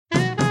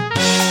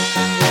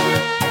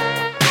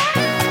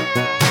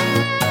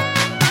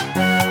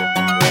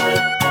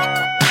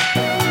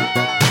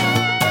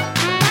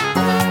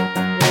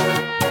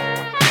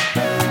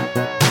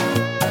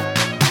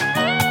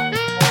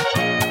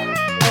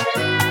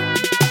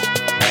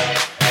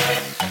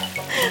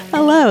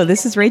Hello,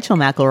 this is Rachel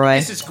McElroy.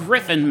 This is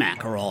Griffin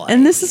McElroy.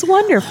 And this is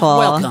wonderful.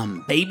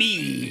 Welcome,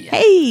 baby.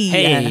 Hey.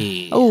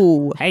 Hey.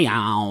 Oh. Hey,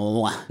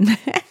 ow.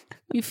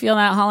 You feel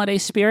that holiday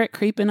spirit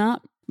creeping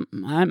up?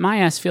 My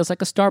ass feels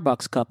like a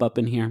Starbucks cup up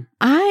in here.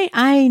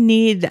 I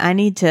need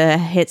to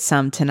hit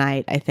some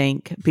tonight, I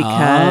think,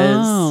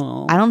 because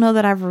I don't know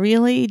that I've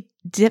really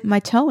dipped my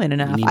toe in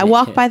enough. I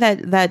walk by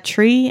that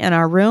tree in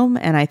our room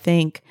and I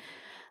think,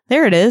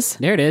 there it is.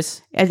 There it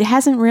is. It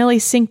hasn't really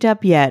synced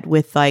up yet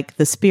with like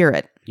the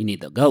spirit. You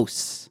need the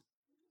ghosts.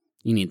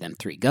 You need them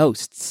 3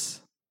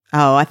 ghosts.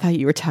 Oh, I thought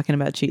you were talking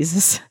about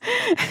Jesus.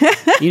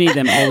 You need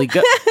them holy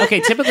ghosts.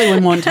 Okay, typically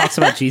when one talks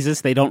about Jesus,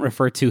 they don't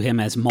refer to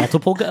him as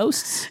multiple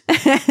ghosts.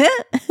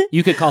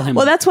 You could call him...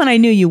 Well, that's when I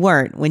knew you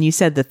weren't, when you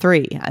said the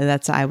 3.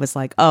 I was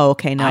like, oh,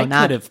 okay, no, I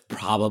could have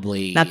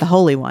probably... Not the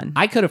holy one.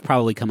 I could have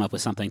probably come up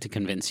with something to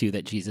convince you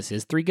that Jesus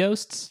is 3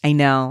 ghosts. I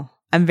know.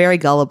 I'm very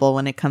gullible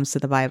when it comes to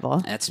the Bible.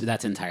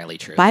 That's entirely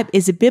true.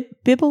 Is it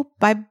Bibble?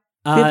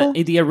 Bibble?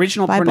 The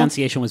original Bible?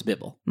 pronunciation was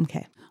Bibble.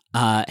 Okay.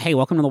 Hey,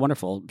 welcome to The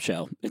Wonderful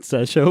Show. It's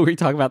a show where we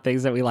talk about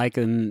things that we like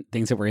and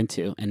things that we're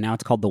into. And now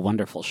it's called The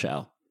Wonderful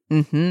Show.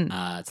 Mm-hmm.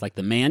 It's like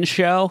The Man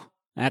Show,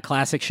 that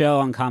classic show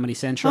on Comedy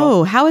Central.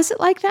 Oh, how is it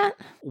like that?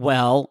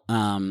 Well,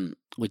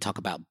 we talk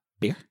about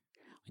beer.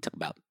 We talk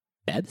about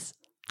beds.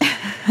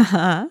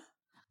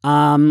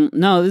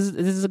 No, this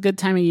is a good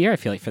time of year, I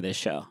feel like, for this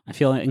show. I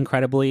feel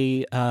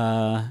incredibly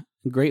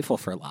grateful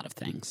for a lot of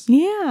things.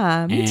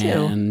 Yeah, me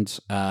too. And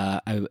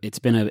it's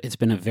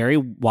been a very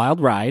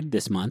wild ride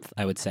this month,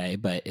 I would say,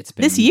 but it's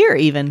been this year,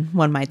 even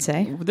one might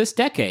say, this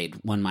decade,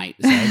 one might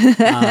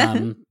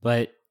say.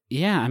 But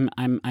yeah,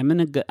 I'm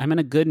in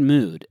a good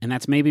mood, and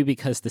that's maybe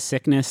because the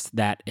sickness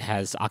that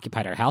has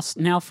occupied our house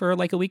now for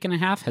like a week and a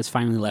half has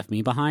finally left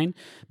me behind,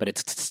 but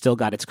it's still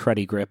got its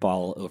cruddy grip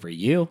all over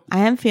you. I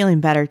am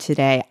feeling better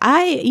today.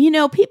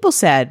 People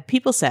said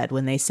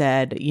when they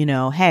said,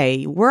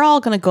 hey, we're all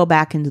going to go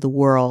back into the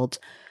world,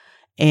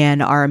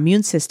 and our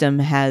immune system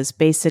has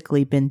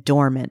basically been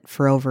dormant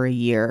for over a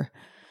year.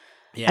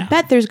 Yeah. I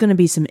bet there's going to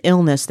be some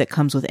illness that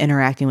comes with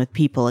interacting with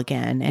people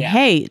again. And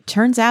hey,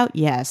 turns out,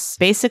 yes.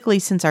 Basically,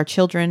 since our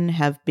children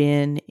have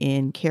been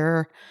in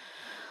care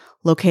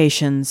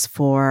locations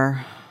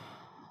for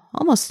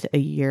almost a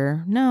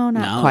year. No,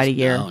 not quite a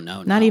year.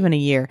 No. Not even a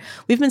year.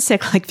 We've been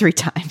sick like 3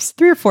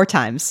 or 4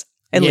 times,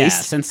 at least. Yeah,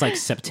 since like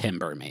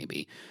September,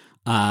 maybe.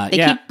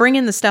 They keep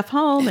bringing the stuff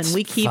home, and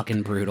we keep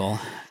fucking brutal.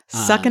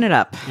 Sucking it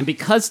up. And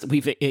because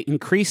we've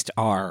increased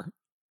our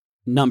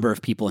number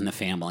of people in the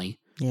family,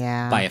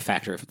 by a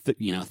factor of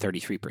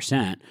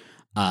 33%,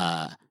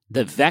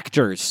 the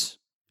vectors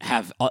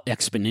have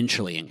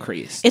exponentially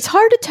increased. It's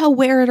hard to tell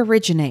where it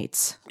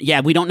originates. Yeah,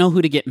 we don't know who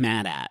to get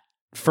mad at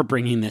for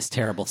bringing this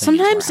terrible thing.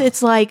 Sometimes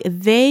it's like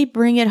they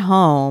bring it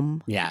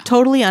home,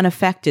 totally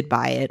unaffected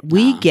by it.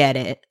 We get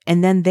it,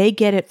 and then they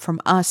get it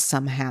from us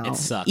somehow. It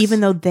sucks,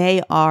 even though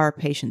they are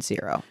patient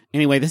zero.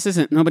 Anyway, this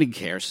isn't. Nobody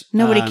cares.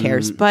 Nobody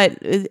cares, but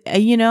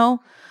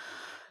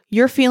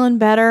you're feeling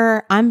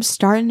better. I'm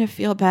starting to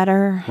feel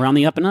better. We're on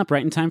the up and up,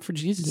 right in time for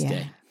Jesus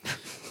Day. You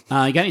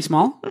got any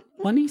small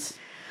onesies?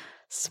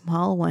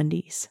 Small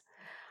onesies.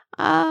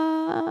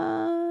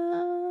 I'm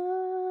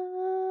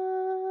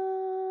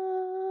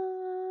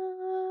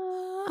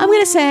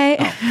going to say,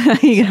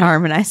 you can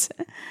harmonize.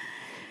 I'm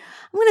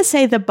going to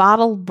say the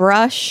bottle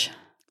brush.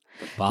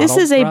 This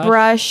is a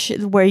brush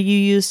where you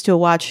use to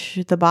watch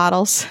the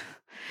bottles.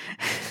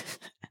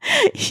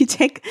 You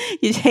take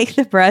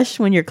the brush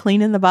when you're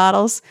cleaning the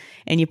bottles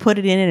and you put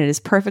it in and it is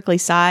perfectly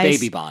sized.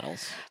 Baby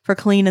bottles. For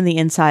cleaning the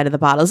inside of the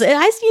bottles.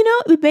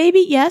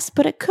 Baby, yes,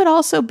 but it could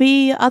also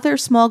be other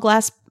small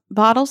glass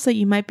bottles that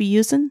you might be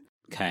using.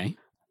 Okay.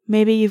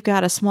 Maybe you've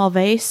got a small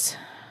vase.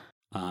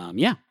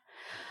 Yeah.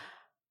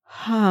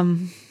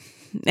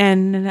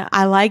 And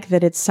I like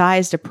that it's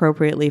sized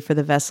appropriately for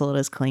the vessel it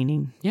is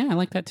cleaning. Yeah, I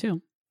like that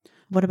too.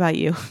 What about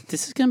you?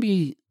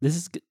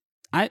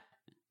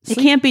 It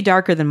can't be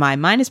darker than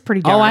mine. Mine is pretty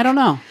dark. Oh, I don't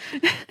know.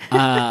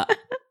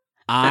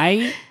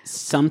 I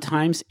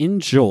sometimes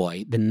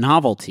enjoy the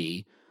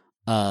novelty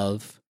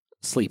of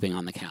sleeping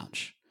on the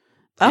couch.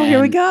 Oh,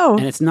 here we go.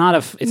 And it's not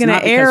We're going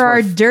to air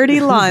our dirty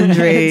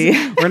laundry.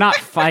 We're not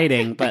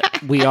fighting,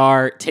 but we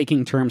are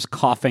taking turns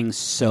coughing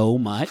so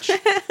much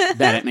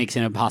that it makes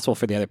it impossible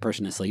for the other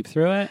person to sleep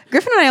through it.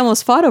 Griffin and I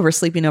almost fought over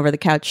sleeping over the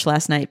couch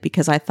last night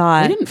because I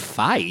thought... We didn't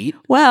fight.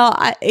 Well,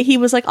 he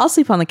was like, I'll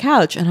sleep on the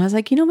couch. And I was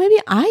like, maybe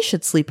I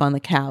should sleep on the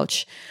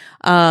couch.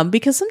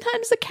 Because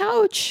sometimes the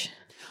couch...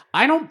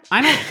 I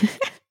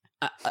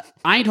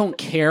don't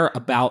care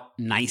about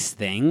nice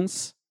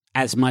things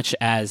as much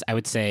as I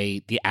would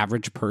say the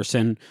average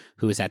person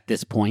who is at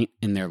this point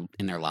in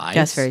their lives.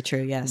 That's very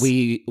true. Yes,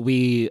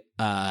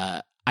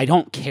 I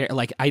don't care.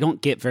 Like, I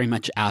don't get very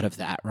much out of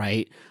that,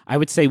 right? I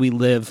would say we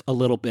live a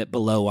little bit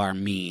below our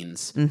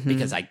means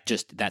because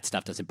that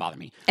stuff doesn't bother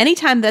me.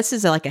 Anytime, this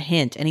is like a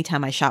hint,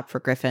 anytime I shop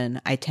for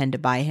Griffin, I tend to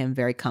buy him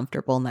very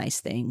comfortable, nice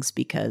things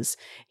because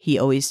he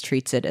always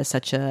treats it as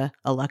such a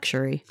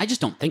luxury. I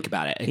just don't think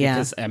about it Yeah.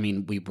 because, I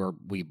mean,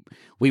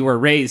 we were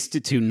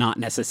raised to not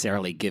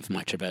necessarily give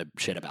much of a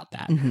shit about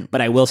that. But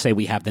I will say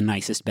we have the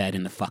nicest bed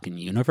in the fucking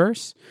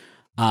universe.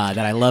 That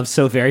I love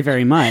so very,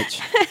 very much.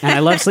 And I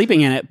love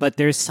sleeping in it, but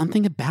there's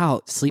something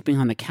about sleeping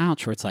on the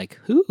couch where it's like,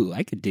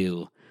 I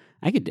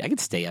could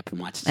stay up and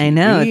watch TV. I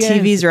know,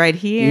 TV's right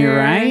here. You're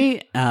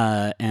right.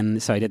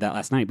 And so I did that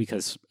last night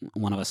because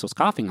one of us was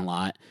coughing a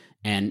lot.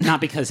 And not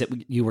because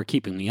you were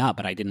keeping me up,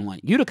 but I didn't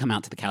want you to come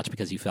out to the couch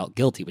because you felt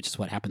guilty, which is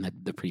what happened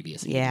the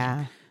previous evening.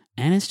 Yeah.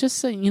 And it's just,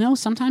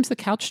 sometimes the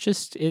couch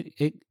just,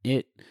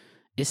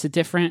 it's a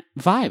different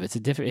vibe.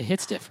 It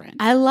hits different.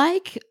 I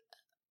like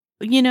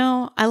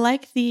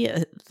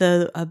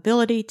the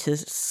ability to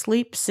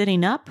sleep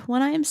sitting up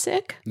when I am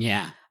sick.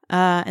 Yeah.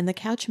 And the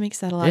couch makes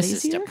that a lot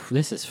easier.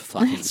 This is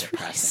fucking It's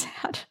depressing.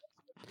 really sad.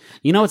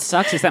 You know what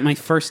sucks is that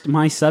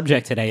my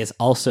subject today is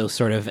also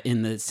sort of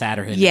in the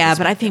sadder end. Yeah,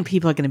 but I think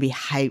people are going to be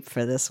hyped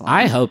for this one.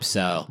 I hope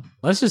so.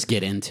 Let's just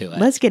get into it.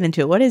 Let's get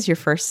into it. What is your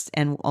first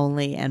and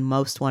only and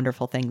most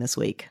wonderful thing this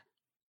week?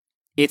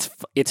 It's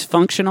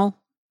functional.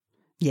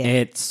 Yeah.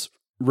 It's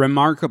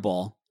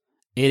remarkable.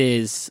 It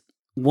is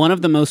one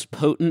of the most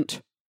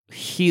potent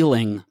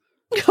healing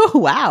Oh,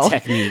 wow.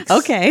 techniques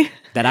Okay.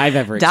 that I've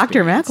ever Dr.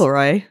 experienced.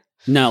 McElroy.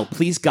 No,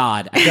 please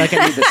God. I feel like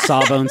I need the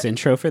Sawbones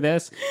intro for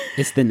this.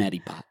 It's the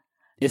neti pot.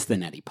 It's the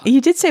neti pot.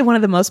 You did say one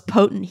of the most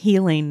potent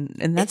healing,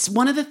 and That's that's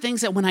one of the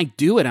things that when I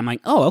do it, I'm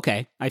like, oh,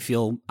 okay. I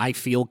feel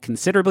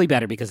considerably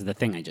better because of the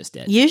thing I just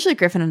did. usually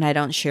Griffin and I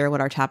don't share what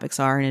our topics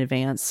are in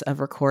advance of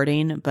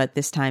recording, but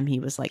this time he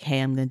was like, hey,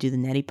 I'm going to do the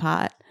neti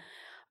pot.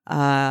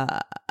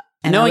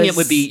 And Knowing I it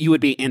would be, you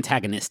would be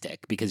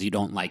antagonistic because you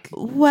don't like.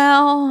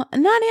 Well,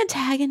 not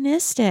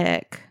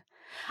antagonistic.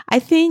 I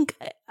think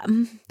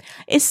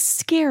it's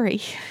scary.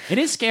 It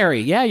is scary.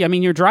 Yeah. I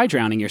mean, you're dry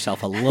drowning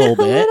yourself a little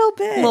bit.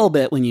 A little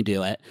bit when you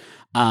do it.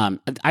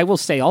 I will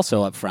say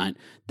also up front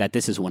that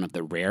this is one of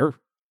the rare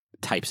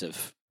types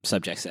of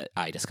subjects that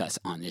I discuss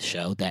on this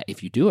show that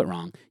if you do it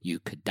wrong, you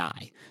could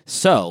die.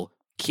 So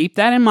keep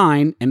that in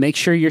mind and make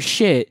sure your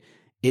shit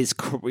is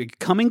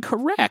coming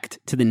correct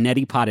to the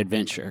neti pot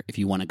adventure if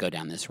you want to go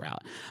down this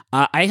route.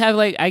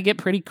 I get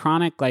pretty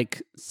chronic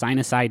like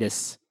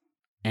sinusitis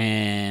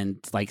and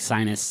like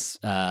sinus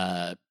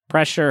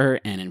pressure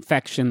and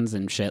infections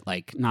and shit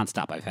like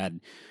nonstop. I've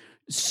had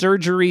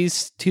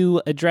surgeries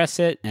to address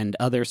it and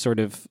other sort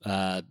of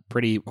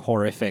pretty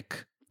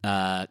horrific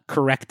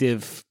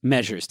corrective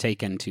measures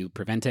taken to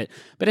prevent it,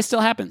 but it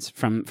still happens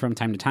from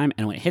time to time.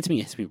 And when it hits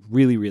me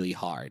really, really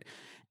hard.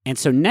 And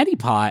so neti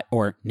pot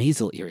or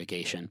nasal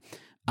irrigation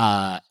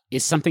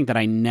is something that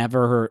I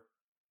never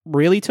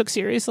really took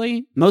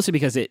seriously, mostly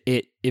because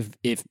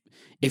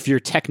if your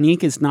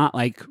technique is not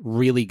like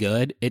really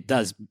good, it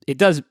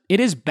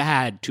is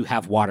bad to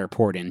have water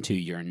poured into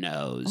your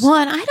nose. Well,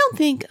 and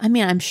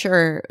I'm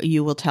sure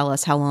you will tell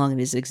us how long it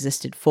has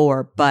existed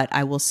for, but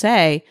I will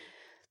say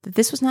that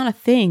this was not a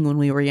thing when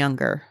we were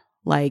younger.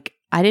 Like,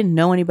 I didn't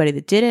know anybody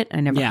that did it.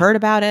 I never heard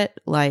about it.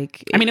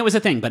 Like, I mean, it was a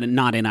thing, but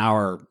not in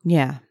our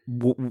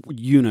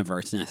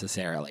universe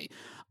necessarily.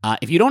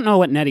 If you don't know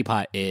what neti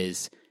pot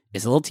is,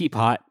 it's a little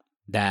teapot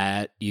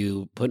that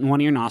you put in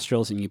one of your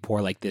nostrils and you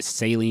pour like this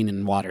saline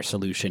and water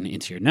solution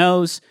into your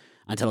nose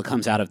until it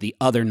comes out of the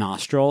other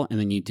nostril, and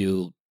then you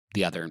do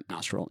the other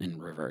nostril in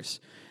reverse.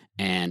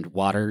 And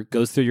water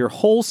goes through your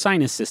whole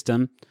sinus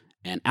system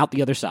and out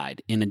the other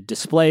side in a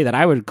display that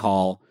I would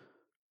call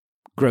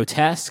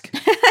grotesque.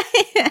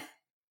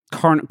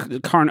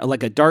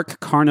 Like a dark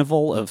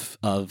carnival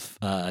of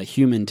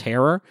human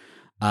terror.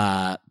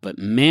 But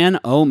man,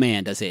 oh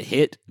man, does it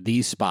hit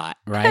the spot,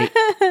 right?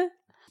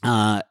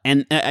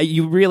 And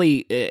you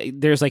really,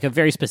 there's like a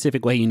very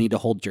specific way you need to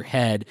hold your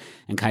head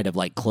and kind of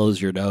like close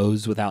your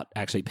nose without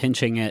actually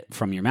pinching it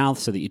from your mouth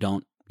so that you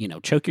don't,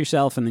 choke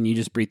yourself. And then you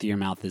just breathe through your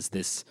mouth as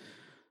this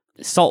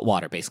salt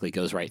water basically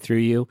goes right through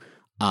you.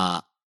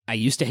 I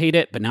used to hate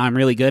it, but now I'm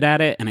really good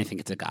at it, and I think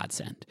it's a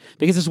godsend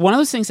because it's one of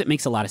those things that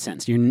makes a lot of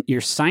sense.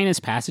 Your sinus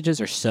passages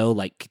are so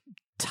like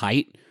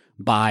tight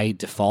by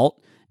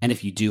default, and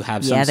if you do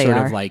have some sort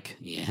of like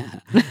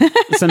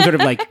some sort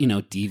of like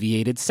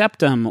deviated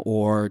septum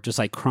or just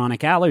like chronic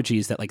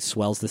allergies that like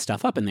swells the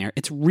stuff up in there,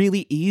 it's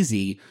really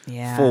easy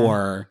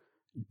for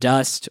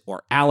dust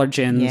or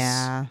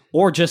allergens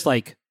or just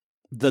like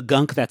the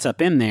gunk that's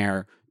up in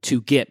there to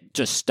get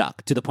just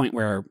stuck to the point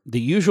where the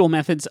usual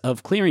methods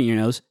of clearing your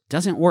nose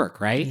doesn't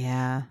work, right?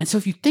 Yeah. And so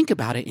if you think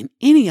about it in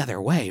any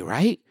other way,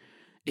 right?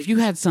 If you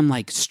had some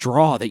like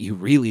straw that you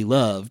really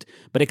loved,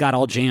 but it got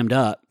all jammed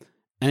up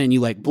and then you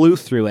like blew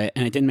through it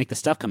and it didn't make the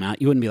stuff come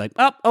out, you wouldn't be like,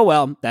 oh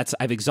well,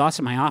 I've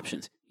exhausted my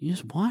options. You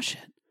just wash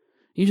it.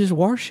 You just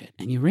wash it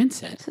and you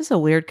rinse it. This is a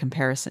weird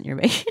comparison you're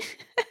making.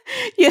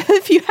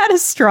 If you had a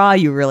straw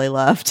you really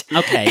loved.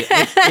 Okay.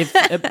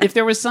 If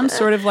there was some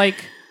sort of like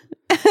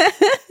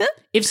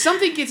If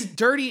something gets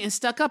dirty and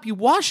stuck up, you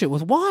wash it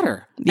with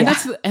water. And Yeah.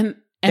 and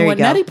There what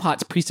you go. Neti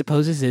Pot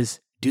presupposes is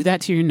do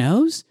that to your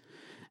nose.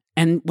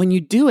 And when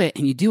you do it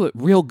and you do it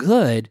real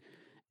good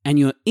and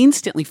you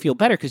instantly feel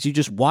better because you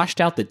just washed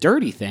out the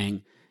dirty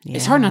thing,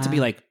 it's hard not to be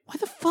Yeah. like, why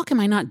the fuck am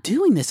I not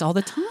doing this all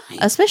the time?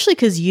 Especially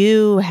because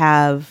you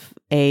have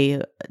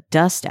a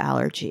dust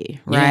allergy,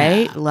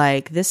 right? Yeah.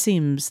 Like this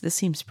seems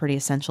pretty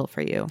essential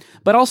for you.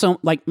 But also,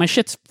 like, my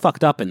shit's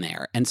fucked up in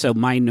there. And so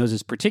my nose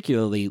is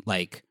particularly,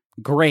 like,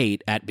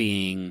 great at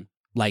being,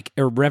 like,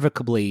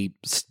 irrevocably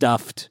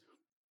stuffed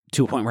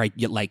to a point where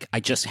I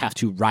just have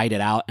to ride it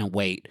out and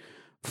wait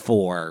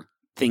for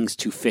things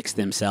to fix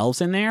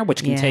themselves in there,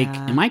 which can take,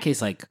 Yeah. in my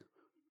case, like,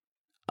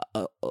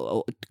 a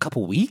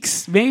couple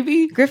weeks,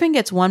 maybe. Griffin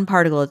gets 1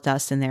 particle of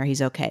dust in there,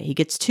 he's okay. He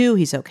gets 2,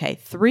 he's okay.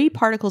 3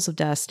 particles of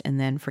dust, and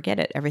then forget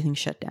it. Everything's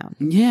shut down.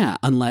 Yeah,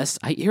 unless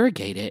I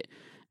irrigate it.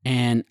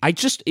 And I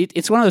just,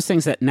 it's one of those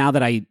things that now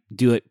that I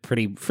do it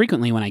pretty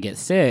frequently when I get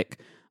sick,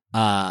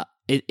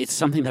 it's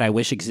something that I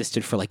wish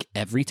existed for like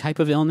every type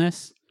of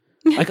illness.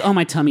 Like, oh,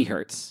 my tummy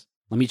hurts.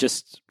 Let me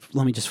just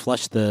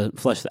flush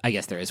the. I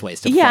guess there is ways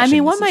to. Yeah, flush I mean,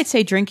 in one this might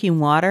say drinking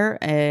water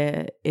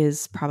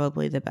is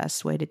probably the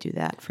best way to do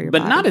that for your but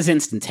body. not as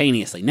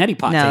instantaneously. Neti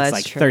Pot No, takes that's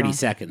like true. 30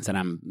 seconds, and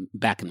I'm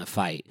back in the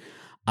fight.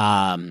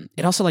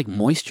 It also like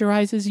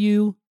moisturizes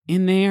you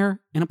in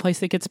there in a place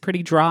that gets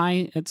pretty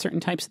dry at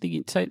certain times of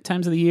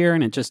the year,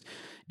 and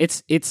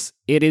it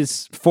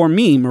is for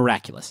me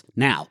miraculous.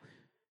 Now,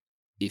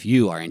 if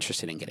you are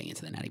interested in getting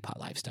into the Neti Pot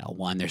lifestyle,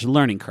 one, there's a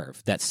learning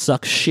curve that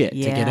sucks shit to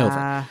get over.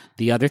 Yeah.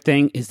 The other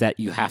thing is that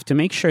you have to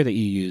make sure that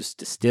you use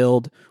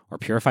distilled or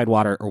purified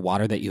water or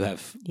water that you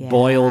have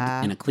boiled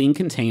Yeah. in a clean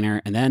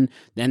container. And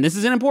then this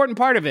is an important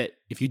part of it.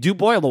 If you do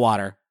boil the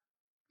water,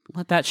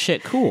 let that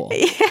shit cool.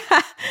 Yeah,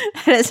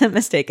 that is a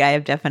mistake I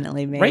have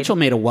definitely made. Rachel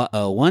made a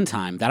one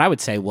time that I would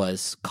say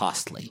was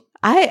costly.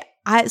 I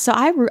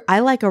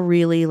like a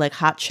really like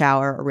hot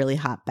shower, a really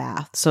hot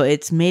bath. So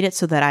it's made it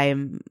so that I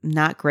am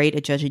not great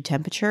at judging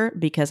temperature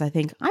because I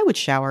think I would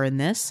shower in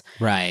this.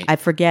 Right. I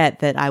forget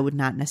that I would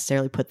not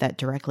necessarily put that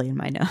directly in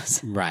my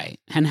nose. Right.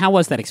 And how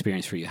was that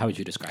experience for you? How would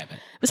you describe it?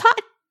 It was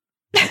hot.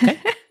 Okay.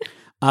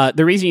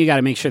 The reason you got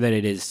to make sure that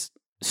it is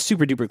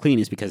super duper clean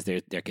is because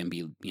there can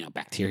be,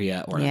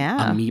 bacteria or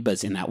Yeah.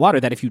 amoebas in that water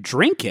that if you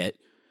drink it,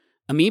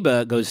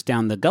 amoeba goes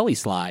down the gully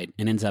slide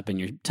and ends up in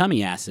your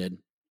tummy acid.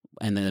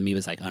 And the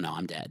amoeba's like, oh no,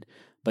 I'm dead.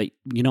 But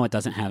you know what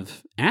doesn't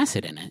have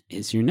acid in it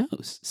is your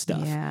nose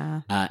stuff.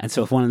 Yeah. And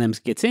so if one of them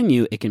gets in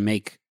you, it can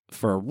make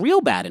for a real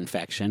bad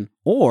infection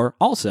or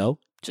also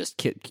just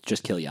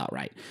kill you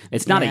outright.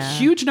 It's not a Yeah.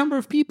 huge number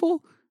of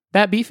people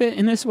that beef it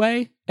in this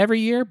way every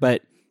year,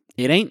 but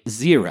it ain't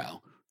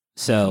zero.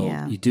 So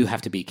Yeah. you do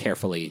have to be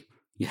carefully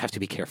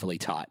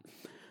taught.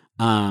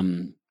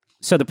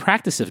 So the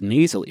practice of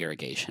nasal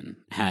irrigation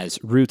has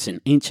roots in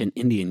ancient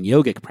Indian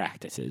yogic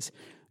practices,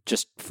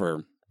 just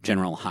for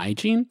general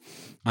hygiene.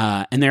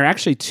 And there are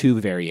actually 2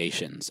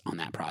 variations on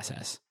that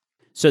process.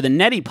 So the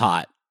Neti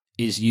Pot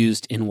is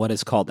used in what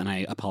is called, and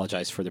I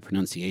apologize for the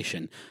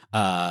pronunciation,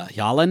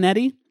 Yala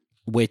Neti,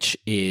 which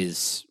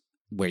is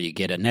where you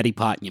get a neti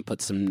pot and you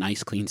put some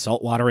nice clean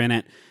salt water in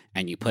it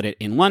and you put it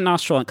in one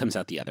nostril and it comes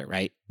out the other,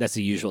 right? That's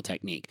the usual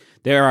technique.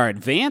 There are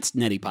advanced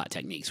neti pot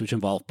techniques, which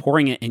involve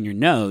pouring it in your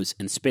nose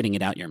and spitting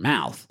it out your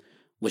mouth,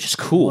 which is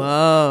cool.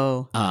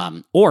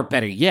 Whoa. Or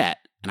better yet,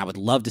 and I would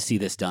love to see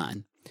this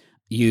done,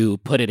 you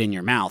put it in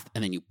your mouth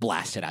and then you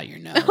blast it out your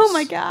nose. Oh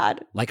my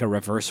God. Like a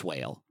reverse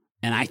whale.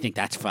 And I think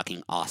that's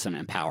fucking awesome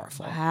and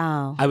powerful.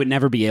 Wow. I would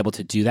never be able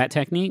to do that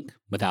technique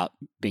without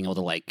being able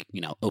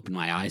to open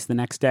my eyes the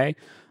next day.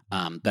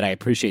 But I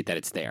appreciate that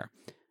it's there.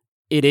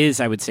 It is,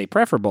 I would say,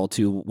 preferable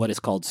to what is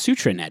called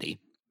Sutra Neti.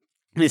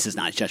 This is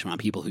not a judgment on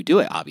people who do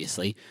it,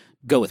 obviously.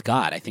 Go with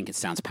God. I think it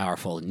sounds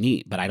powerful and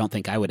neat, but I don't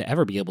think I would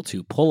ever be able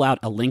to pull out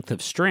a length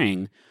of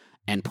string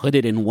and put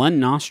it in one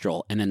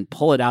nostril and then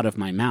pull it out of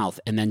my mouth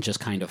and then just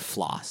kind of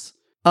floss.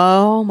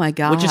 Oh my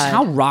God. Which is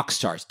how rock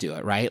stars do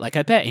it, right? Like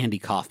I bet Andy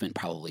Kaufman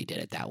probably did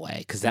it that way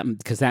because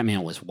that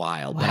man was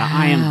wild. But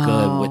I am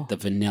good with the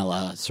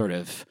vanilla sort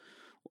of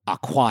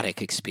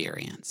aquatic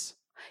experience.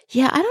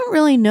 Yeah, I don't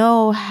really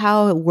know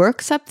how it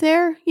works up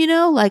there,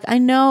 Like I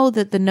know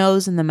that the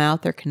nose and the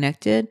mouth are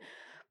connected,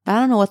 but I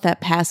don't know what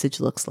that passage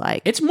looks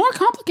like. It's more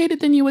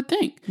complicated than you would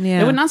think.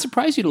 Yeah. It would not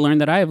surprise you to learn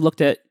that I have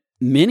looked at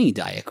many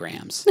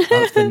diagrams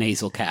of the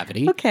nasal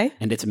cavity Okay.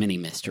 and its many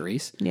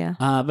mysteries. Yeah.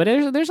 But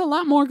there's a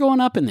lot more going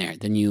up in there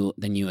than you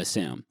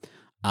assume.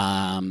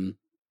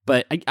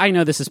 But I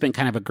know this has been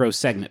kind of a gross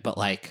segment, but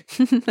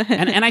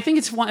and I think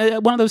it's one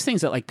of those things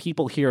that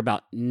people hear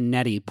about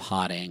neti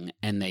potting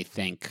and they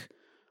think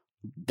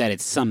that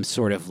it's some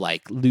sort of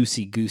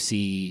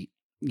loosey-goosey,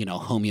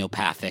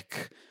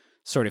 homeopathic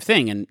sort of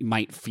thing and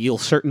might feel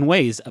certain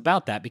ways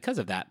about that because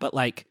of that. But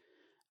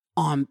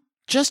on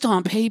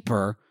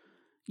paper,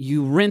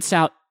 you rinse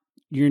out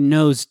your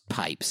nose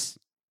pipes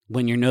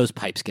when your nose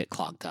pipes get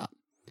clogged up.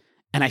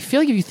 And I feel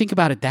like if you think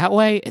about it that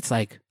way, it's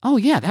like, oh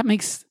yeah, that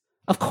makes,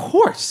 of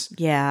course.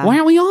 Yeah. Why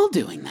aren't we all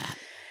doing that?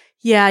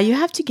 Yeah, you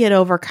have to get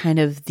over kind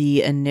of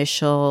the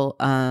initial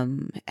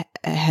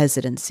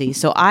hesitancy.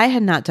 So I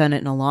had not done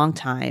it in a long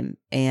time.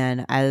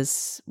 And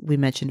as we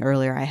mentioned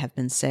earlier, I have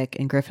been sick,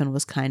 and Griffin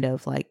was kind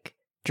of like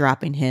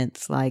dropping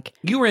hints like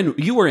You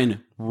were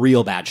in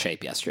real bad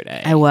shape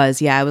yesterday. I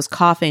was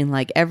coughing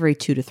like every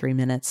 2 to 3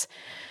 minutes.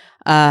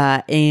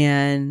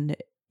 And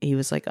he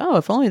was like, "Oh,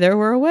 if only there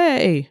were a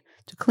way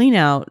to clean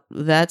out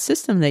that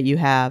system that you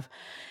have."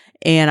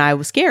 And I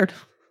was scared.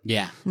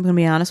 Yeah. I'm going to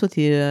be honest with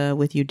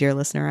you, dear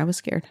listener. I was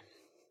scared.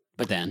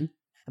 But then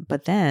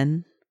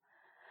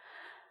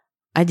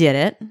I did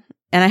it.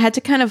 And I had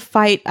to kind of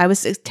fight. I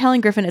was telling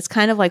Griffin, it's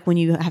kind of like when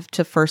you have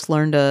to first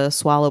learn to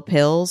swallow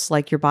pills.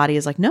 Like your body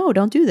is like, no,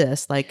 don't do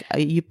this. Like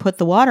you put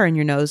the water in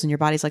your nose and your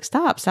body's like,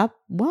 stop.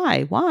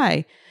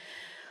 Why?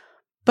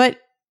 But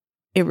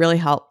it really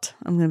helped.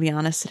 I'm going to be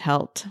honest. It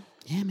helped.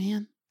 Yeah,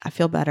 man. I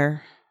feel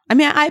better. I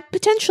mean, I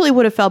potentially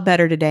would have felt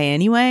better today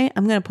anyway.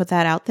 I'm going to put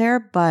that out there,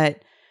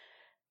 but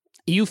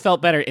you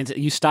felt better.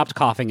 You stopped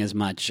coughing as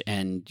much,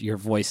 and your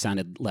voice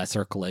sounded less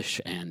Urkelish,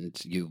 and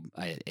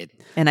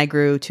I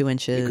grew 2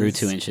 inches. You grew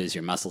 2 inches.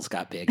 Your muscles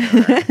got bigger.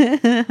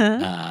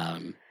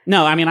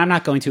 No, I mean, I'm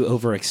not going to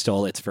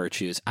over-extol its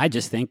virtues. I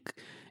just think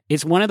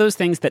it's one of those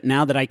things that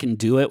now that I can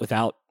do it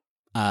without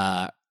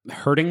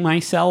hurting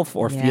myself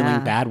or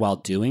feeling bad while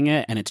doing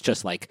it, and it's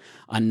just like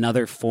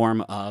another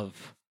form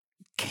of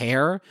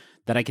care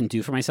that I can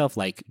do for myself,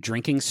 like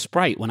drinking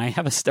Sprite when I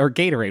have or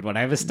Gatorade when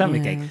I have a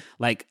stomach ache.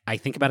 Like I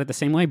think about it the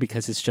same way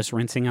because it's just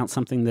rinsing out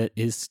something that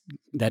is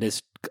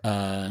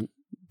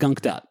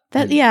gunked up.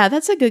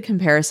 That's a good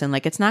comparison.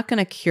 Like it's not going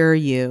to cure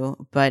you,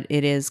 but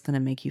it is going to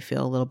make you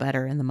feel a little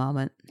better in the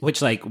moment.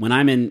 Which like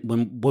when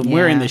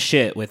we're in the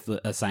shit with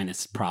a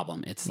sinus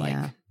problem, it's like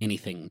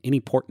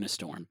any port in a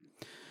storm.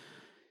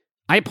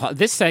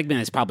 This segment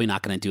is probably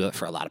not going to do it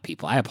for a lot of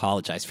people. I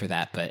apologize for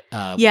that, but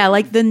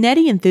like the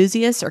Nettie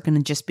enthusiasts are going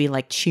to just be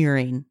like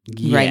cheering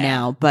right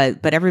now,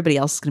 but everybody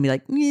else is going to be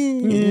like,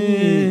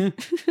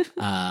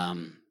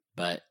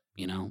 but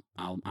you know,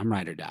 I'm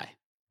ride or die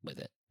with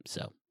it.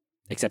 So,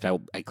 except I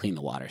clean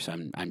the water, so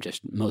I'm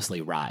just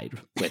mostly ride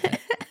with it.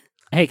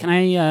 Hey, can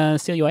I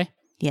steal you away?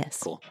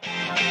 Yes. Cool.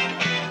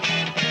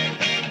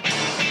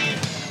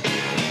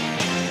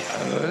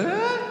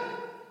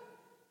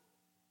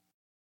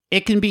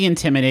 It can be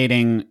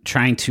intimidating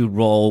trying to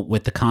roll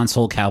with the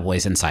console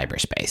cowboys in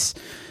cyberspace.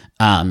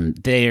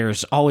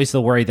 There's always the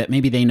worry that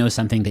maybe they know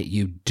something that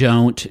you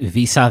don't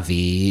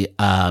vis-a-vis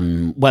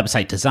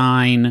website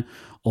design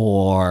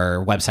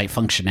or website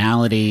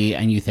functionality,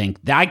 and you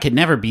think that I could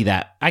never be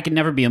that. I could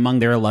never be among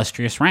their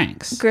illustrious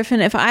ranks. Griffin,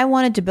 if I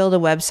wanted to build a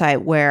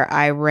website where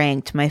I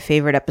ranked my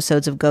favorite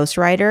episodes of Ghost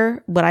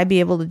Rider, would I be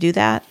able to do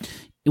that?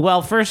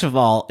 Well, first of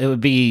all, it would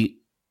be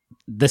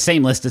the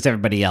same list as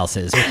everybody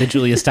else's with the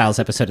Julia Stiles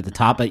episode at the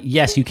top. But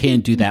yes, you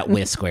can do that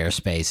with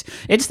Squarespace.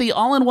 It's the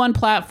all-in-one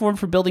platform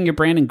for building your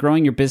brand and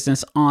growing your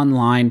business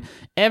online.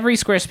 Every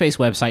Squarespace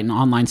website and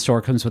online store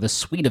comes with a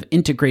suite of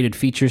integrated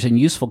features and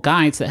useful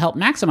guides that help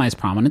maximize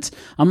prominence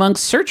among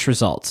search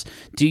results.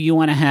 Do you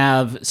want to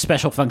have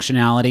special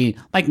functionality,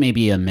 like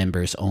maybe a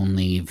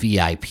members-only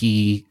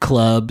VIP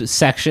club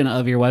section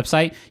of your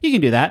website? You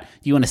can do that.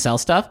 Do you want to sell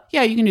stuff?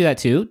 Yeah, you can do that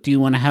too. Do you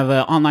want to have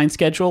an online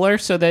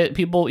scheduler so that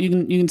people you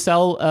can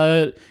sell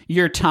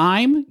your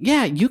time?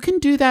 Yeah, you can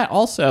do that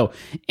also.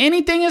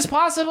 Anything is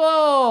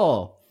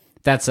possible.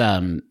 That's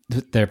for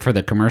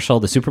the commercial,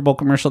 the Super Bowl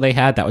commercial they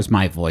had. That was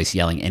my voice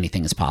yelling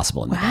anything is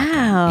possible in the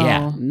background.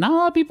 Yeah, not a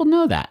lot of people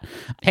know that.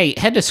 Hey,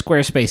 head to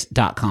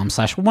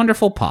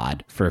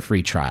squarespace.com/wonderfulpod for a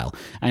free trial.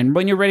 And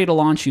when you're ready to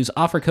launch, use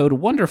offer code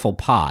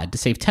WonderfulPod to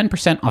save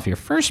 10% off your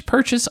first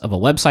purchase of a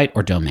website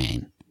or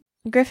domain.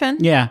 Griffin?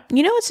 Yeah.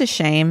 You know what's a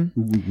shame?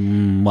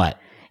 What?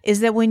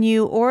 Is that when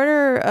you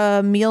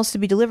order meals to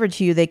be delivered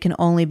to you, they can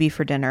only be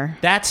for dinner.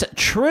 That's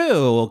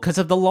true because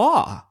of the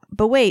law.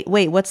 But wait,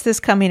 what's this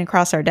coming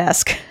across our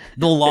desk?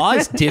 The law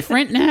is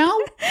different now?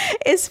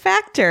 It's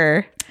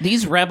Factor.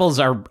 These rebels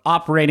are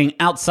operating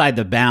outside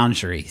the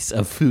boundaries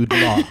of food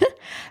law.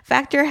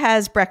 Factor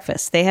has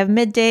breakfast. They have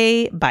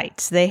midday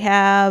bites. They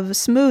have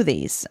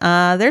smoothies.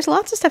 There's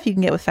lots of stuff you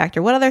can get with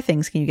Factor. What other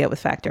things can you get with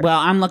Factor? Well,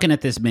 I'm looking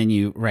at this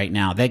menu right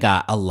now. They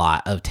got a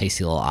lot of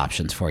tasty little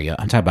options for you.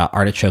 I'm talking about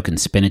artichoke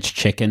and spinach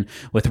chicken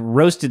with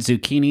roasted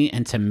zucchini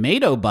and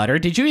tomato butter.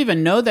 Did you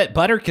even know that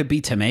butter could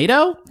be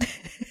tomato?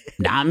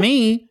 Not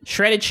me.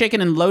 Shredded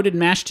chicken and loaded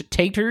mashed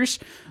taters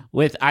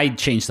with, I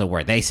changed the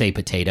word. They say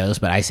potatoes,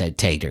 but I said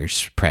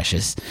taters,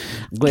 precious.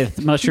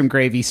 With mushroom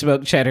gravy,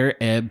 smoked cheddar,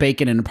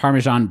 bacon, and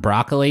Parmesan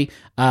broccoli.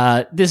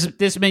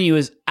 This menu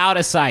is out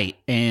of sight,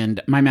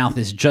 and my mouth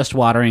is just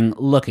watering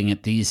looking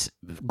at these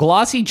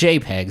glossy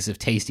JPEGs of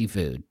tasty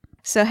food.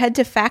 So head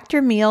to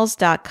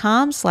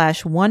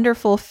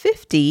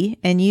factormeals.com/wonderful50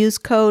 and use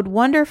code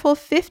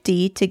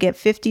wonderful50 to get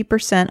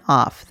 50%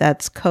 off.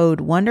 That's code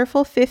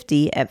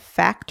wonderful50 at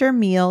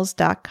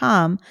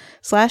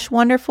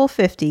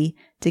factormeals.com/wonderful50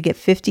 to get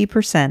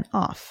 50%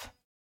 off.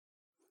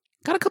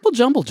 Got a couple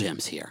jumble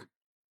gems here.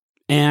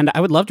 And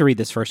I would love to read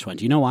this first one.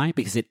 Do you know why?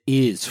 Because it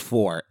is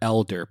for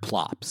Elder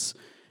Plops.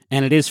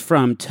 And it is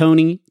from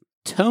Tony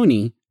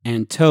Tony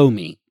and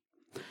Tommy,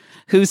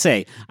 who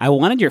say, I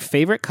wanted your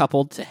favorite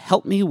couple to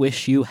help me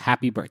wish you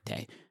happy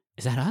birthday.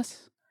 Is that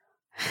us?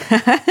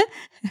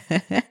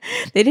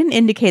 They didn't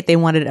indicate they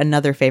wanted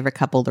another favorite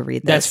couple to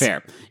read this. That's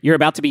fair. You're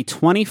about to be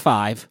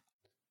 25.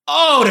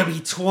 Oh, to be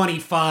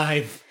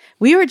 25.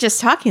 We were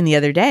just talking the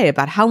other day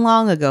about how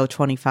long ago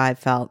 25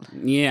 felt.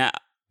 Yeah.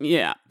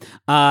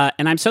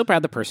 And I'm so proud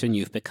of the person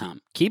you've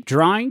become. Keep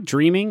drawing,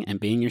 dreaming, and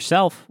being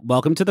yourself.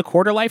 Welcome to the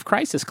Quarter Life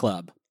Crisis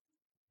Club.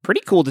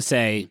 Pretty cool to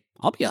say,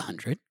 I'll be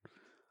 100.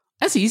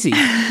 That's easy.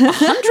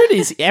 100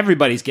 is,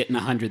 everybody's getting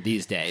 100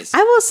 these days.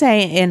 I will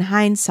say, in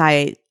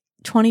hindsight,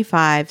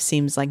 25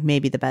 seems like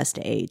maybe the best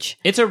age.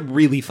 It's a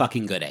really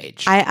fucking good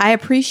age. I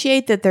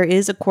appreciate that there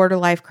is a quarter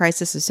life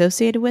crisis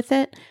associated with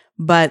it,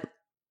 but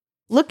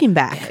looking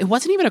back, it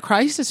wasn't even a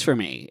crisis for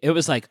me. It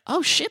was like,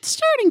 oh, shit's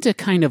starting to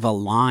kind of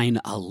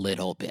align a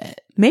little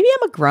bit. Maybe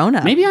I'm a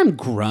grown-up. Maybe I'm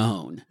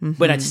grown,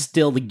 but I'm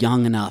still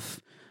young enough,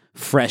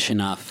 fresh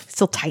enough.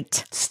 Still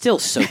tight. Still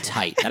so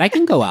tight that I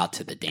can go out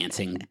to the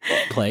dancing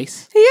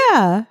place.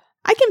 Yeah,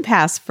 I can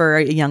pass for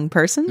a young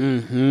person.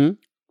 Mm-hmm.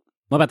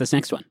 What about this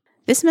next one?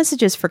 This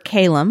message is for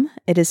Calum.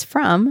 It is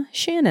from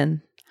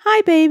Shannon.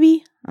 Hi,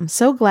 baby. I'm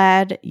so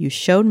glad you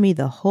showed me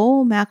the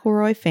whole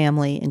McElroy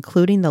family,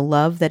 including the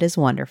love that is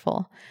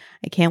wonderful.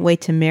 I can't wait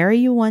to marry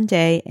you one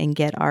day and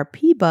get our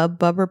P-Bub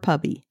Bubber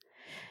Puppy.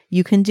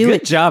 You can do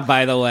it. Good job,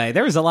 by the way.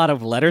 There was a lot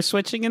of letter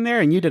switching in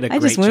there, and you did a great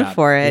job. I just went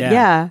for it.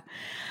 Yeah.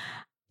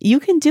 You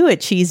can do it,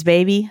 cheese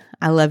baby.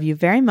 I love you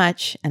very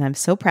much, and I'm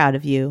so proud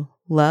of you.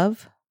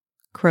 Love,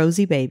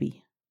 Crosy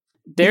baby.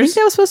 You think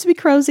that was supposed to be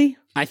Crosy?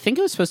 I think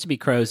it was supposed to be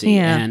Crosy,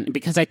 and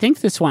because I think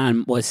this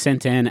one was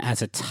sent in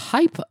as a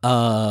type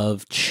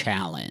of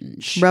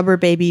challenge. Rubber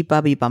baby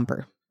bubby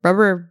bumper.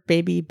 Rubber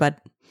baby buggy.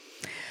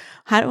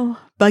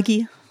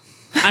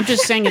 I'm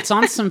just saying it's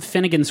on some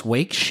Finnegan's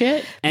Wake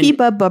shit.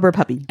 P-Bub Bubber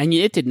Puppy. And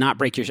it did not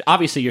break your...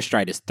 Obviously, your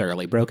stride is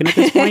thoroughly broken at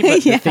this point,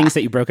 but the things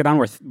that you broke it on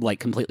were like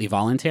completely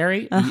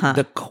voluntary.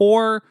 The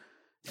core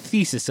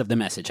thesis of the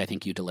message, I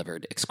think you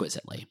delivered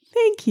exquisitely.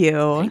 Thank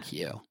you. Thank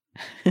you.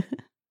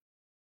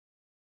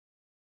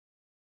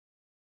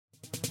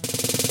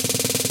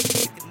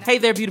 Hey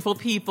there, beautiful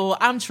people.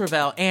 I'm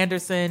Travell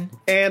Anderson.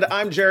 And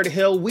I'm Jared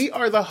Hill. We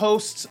are the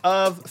hosts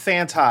of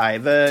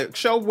Fantai, the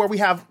show where we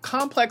have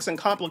complex and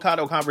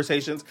complicado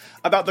conversations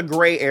about the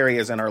gray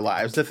areas in our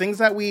lives, the things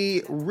that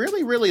we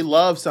really, really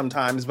love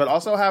sometimes, but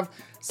also have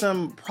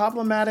some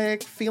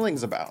problematic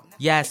feelings about.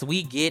 Yes,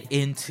 we get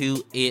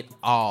into it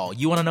all.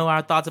 You want to know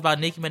our thoughts about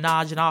Nicki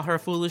Minaj and all her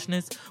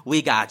foolishness?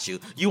 We got you.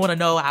 You want to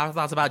know our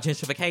thoughts about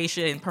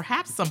gentrification and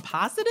perhaps some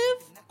positive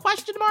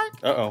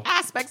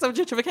aspects of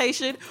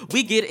gentrification?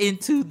 We get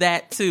into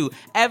that too.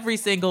 Every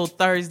single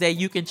Thursday,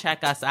 you can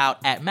check us out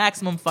at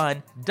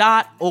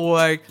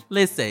MaximumFun.org.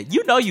 Listen,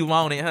 you know you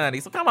want it,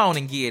 honey, so come on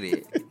and get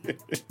it.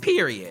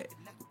 Period.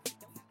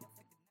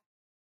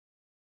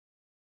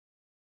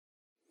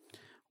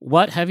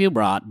 What have you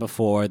brought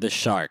before the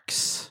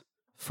sharks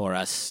for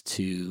us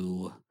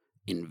to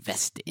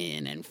invest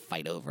in and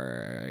fight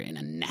over in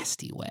a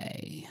nasty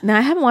way? Now,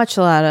 I haven't watched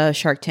a lot of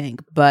Shark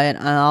Tank, but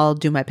I'll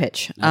do my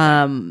pitch. Okay.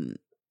 Have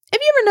you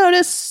ever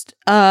noticed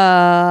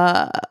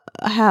how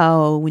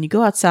when you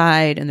go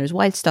outside and there's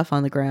white stuff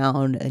on the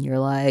ground and you're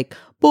like,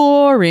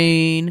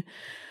 boring?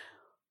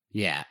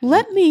 Yeah.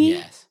 Let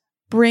me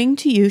bring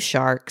to you,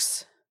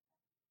 sharks,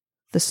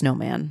 the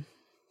snowman.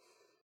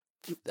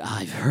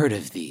 I've heard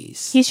of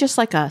these. He's just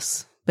like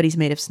us, but he's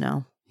made of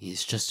snow.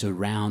 He's just a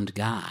round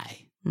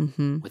guy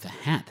with a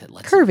hat that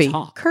lets him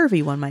talk.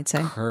 Curvy, one might say.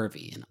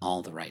 Curvy in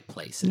all the right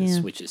places,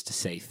 which is to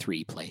say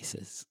 3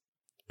 places.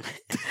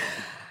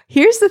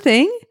 Here's the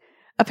thing.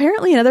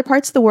 Apparently in other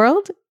parts of the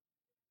world,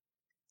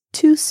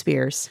 2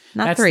 spheres,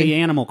 not That's 3. That's the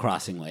Animal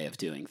Crossing way of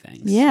doing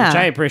things. Yeah. Which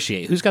I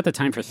appreciate. Who's got the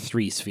time for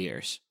 3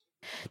 spheres?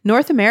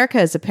 North America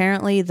is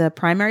apparently the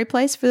primary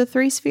place for the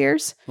 3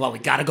 spheres. Well, we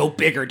gotta go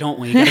bigger, don't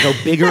we? We gotta go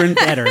bigger and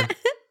better.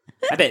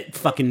 I bet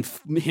fucking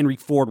Henry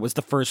Ford was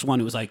the first one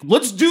who was like,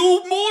 let's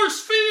do more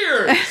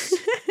spheres!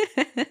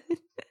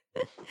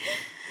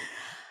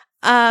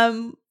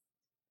 I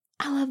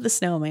love the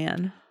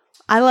snowman.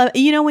 I love,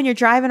 when you're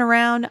driving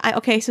around.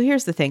 So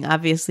here's the thing.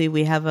 Obviously,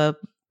 we have a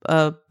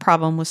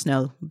problem with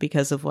snow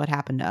because of what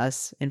happened to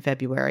us in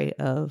February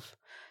of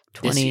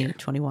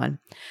 2021.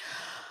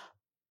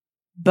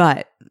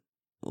 But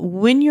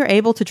when you're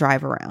able to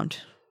drive around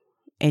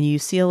and you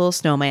see a little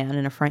snowman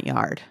in a front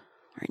yard,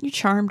 aren't you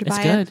charmed by it?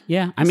 It's good.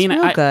 Yeah. I mean,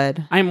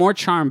 good. I'm more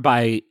charmed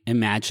by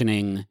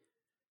imagining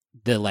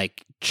the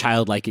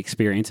childlike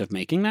experience of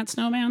making that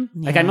snowman.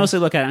 Yeah. I mostly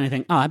look at it and I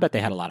think, oh, I bet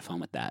they had a lot of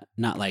fun with that.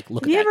 Not look at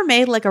that. Have you ever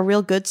made a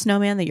real good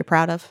snowman that you're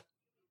proud of?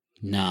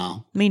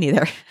 No. Me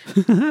neither.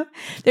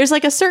 There's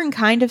a certain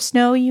kind of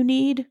snow you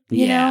need,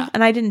 you know?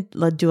 And I didn't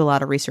do a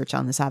lot of research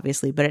on this,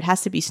 obviously, but it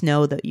has to be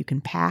snow that you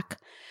can pack.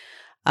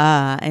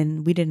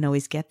 And we didn't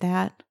always get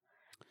that.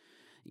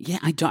 Yeah,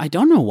 I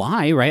don't know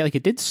why, right?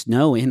 It did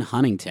snow in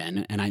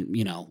Huntington, and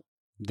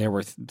there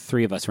were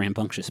 3 of us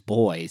rambunctious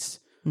boys.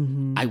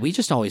 Mm-hmm. We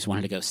just always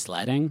wanted to go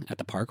sledding at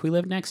the park we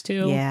lived next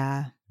to.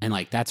 Yeah. And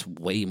like that's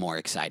way more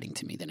exciting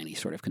to me than any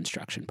sort of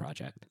construction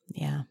project.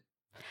 Yeah.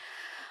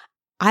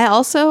 I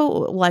also,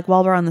 like,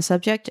 while we're on the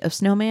subject of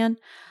Snowman,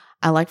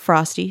 I like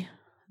Frosty,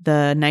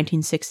 the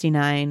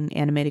 1969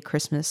 animated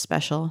Christmas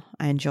special.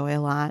 I enjoy a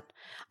lot.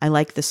 I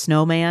like The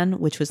Snowman,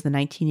 which was the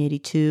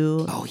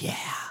 1982 Oh yeah.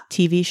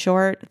 TV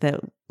short that,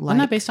 Wasn't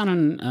that like, based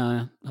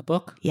on a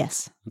book?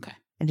 yes. Okay.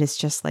 And it's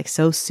just like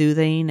so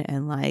soothing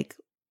and like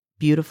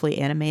beautifully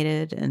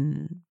animated.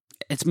 And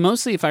It's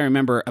mostly, if I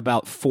remember,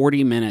 about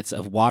 40 minutes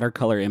of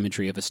watercolor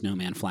imagery of a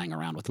snowman flying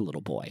around with a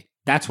little boy.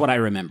 That's what I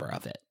remember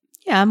of it.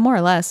 yeah, more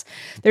or less.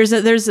 There's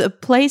a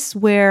place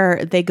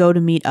where they go to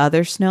meet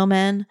other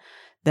snowmen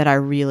that I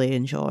really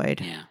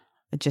enjoyed. Yeah.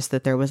 Just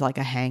that there was like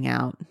a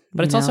hangout.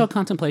 But it's also a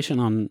contemplation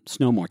on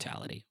snow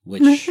mortality,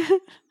 which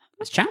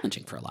is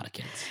challenging for a lot of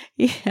kids.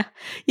 Yeah.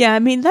 Yeah. I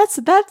mean, that's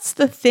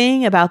the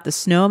thing about the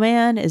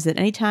snowman is that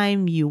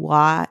anytime you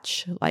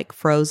watch like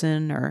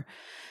Frozen or,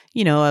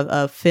 you know,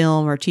 a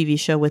film or TV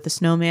show with a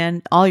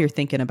snowman, all you're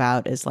thinking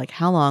about is like,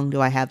 how long do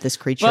I have this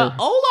creature? But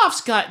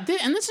Olaf's got,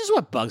 and this is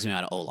what bugs me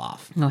out of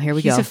Olaf. Oh, here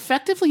we He's go.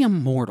 effectively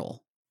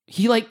immortal.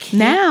 He like can't,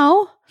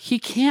 Now, he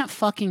can't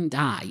fucking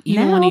die,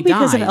 even when he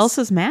because dies. of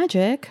Elsa's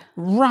magic.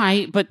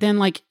 Right, but then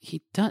like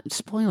he does,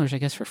 spoilers I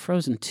guess for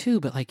Frozen 2,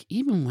 but like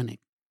even when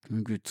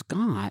it's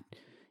got,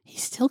 he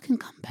still can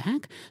come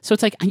back. So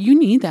it's like you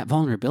need that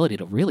vulnerability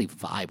to really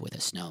vibe with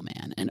a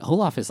snowman. And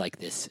Olaf is like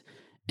this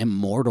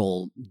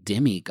immortal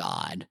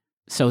demigod.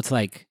 So it's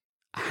like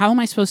how am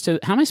I supposed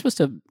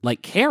to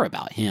like care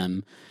about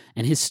him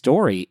and his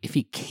story if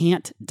he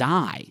can't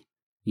die?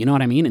 You know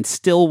what I mean? And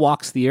still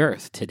walks the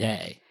earth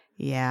today.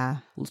 Yeah.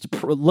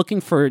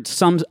 Looking for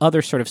some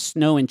other sort of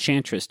snow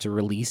enchantress to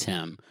release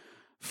him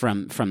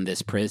from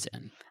this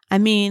prison. I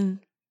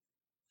mean,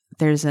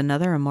 there's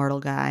another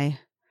immortal guy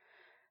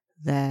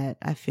that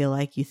I feel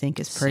like you think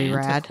is pretty Santa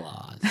rad.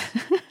 Claus.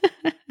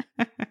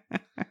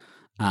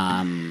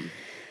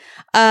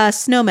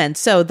 Snowmen.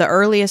 So the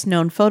earliest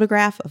known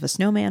photograph of a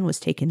snowman was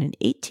taken in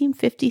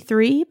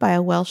 1853 by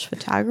a Welsh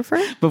photographer.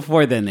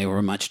 Before then, they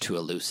were much too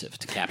elusive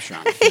to capture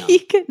on film. you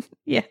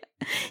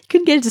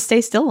couldn't get it to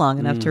stay still long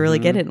enough to really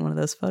get it in one of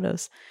those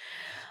photos.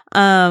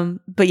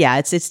 But yeah,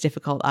 it's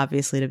difficult,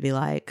 obviously, to be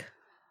like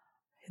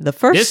the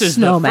first. This is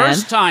snowman. the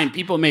first time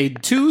people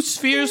made 2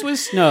 spheres with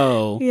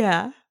snow.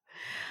 Yeah.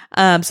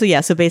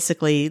 So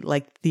basically,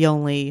 like the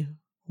only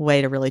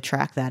way to really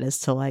track that is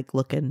to like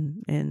look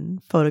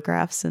in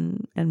photographs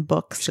and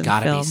books. There's and got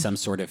to film. be some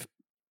sort of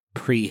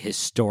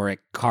prehistoric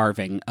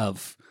carving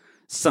of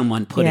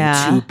someone putting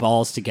Yeah. 2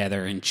 balls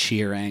together and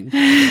cheering.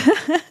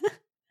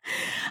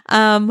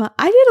 I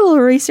did a little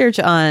research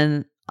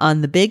on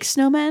the big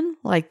snowmen,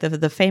 like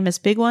the famous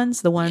big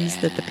ones, the ones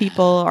that the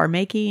people are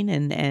making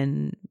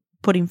and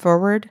putting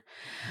forward.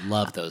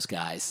 Love those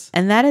guys.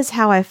 And that is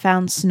how I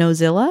found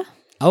Snowzilla.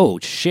 Oh,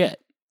 shit.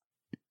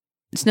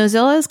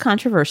 Snowzilla is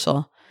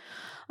controversial,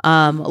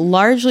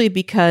 largely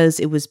because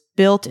it was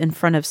built in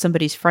front of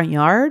somebody's front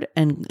yard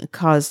and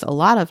caused a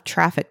lot of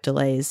traffic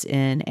delays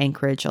in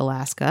Anchorage,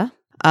 Alaska.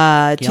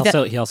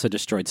 He also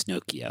destroyed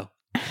Snokio.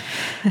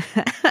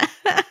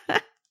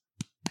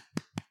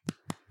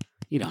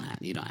 You don't have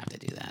to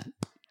do that.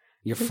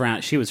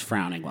 She was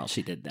frowning while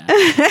she did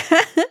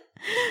that.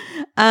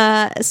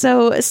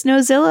 So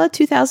Snowzilla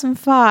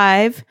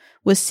 2005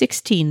 was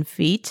 16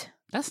 feet.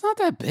 That's not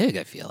that big,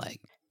 I feel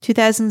like.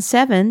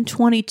 2007,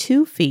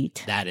 22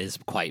 feet.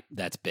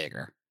 That's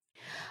bigger.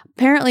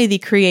 Apparently the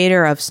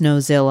creator of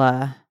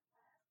Snowzilla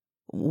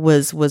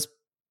was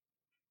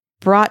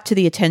brought to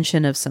the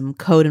attention of some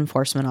code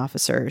enforcement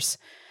officers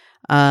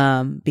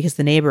because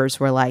the neighbors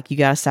were like, you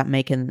got to stop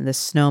making this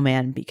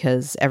snowman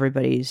because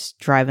everybody's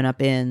driving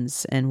up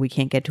ends and we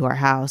can't get to our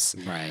house.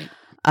 Right.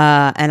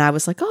 And I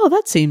was like, oh,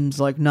 that seems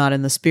like not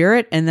in the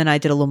spirit. And then I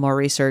did a little more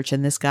research,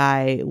 and this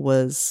guy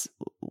was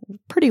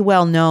pretty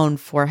well known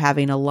for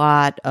having a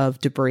lot of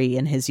debris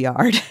in his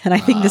yard. And I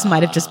think this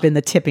might have just been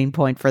the tipping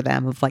point for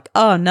them of like,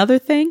 oh, another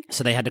thing?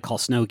 So they had to call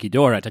Snow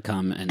Ghidorah to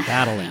come and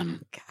battle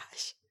him.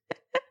 Gosh.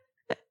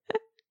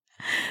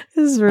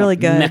 This is really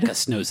good. Mecha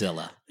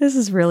Snowzilla. This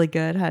is really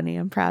good, honey.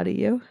 I'm proud of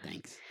you.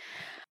 Thanks.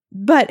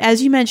 But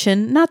as you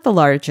mentioned, not the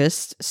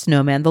largest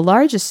snowman. The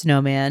largest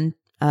snowman,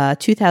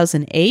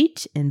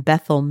 2008 in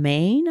Bethel,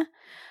 Maine.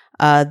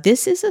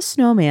 This is a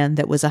snowman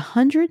that was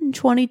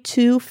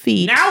 122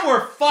 feet Now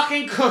we're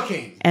fucking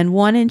cooking. and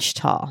 1 inch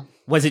tall.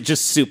 Was it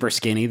just super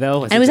skinny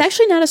though? And it was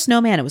actually not a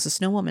snowman. It was a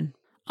snow woman.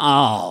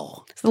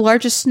 Oh, It's the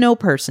largest snow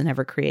person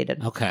ever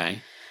created. okay.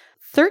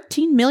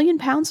 13 million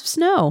pounds of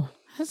snow.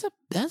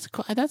 That's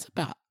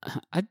about.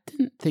 I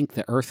didn't think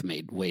the Earth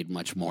weighed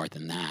much more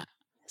than that.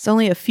 It's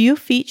only a few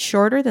feet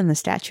shorter than the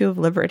Statue of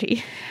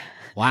Liberty.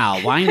 Wow,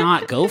 why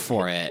not go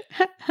for it?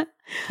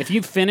 If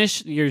you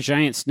finish your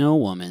giant snow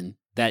woman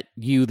that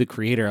you, the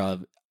creator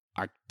of,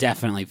 are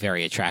definitely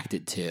very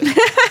attracted to,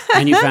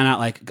 and you found out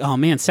like, oh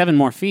man, 7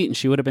 more feet and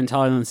she would have been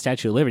taller than the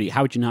Statue of Liberty,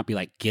 how would you not be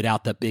like, get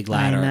out the big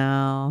ladder? I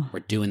know.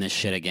 We're doing this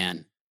shit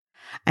again.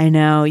 I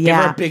know. Give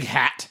her Yeah. a big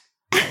hat.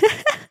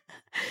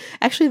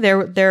 Actually,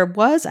 there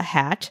was a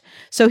hat.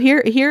 So here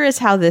is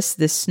how this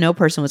snow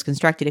person was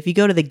constructed. If you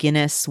go to the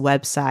Guinness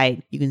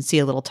website, you can see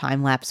a little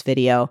time lapse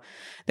video.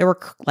 There were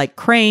like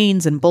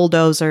cranes and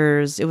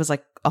bulldozers. It was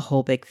like a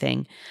whole big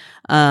thing.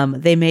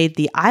 They made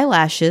the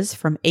eyelashes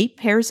from 8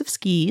 pairs of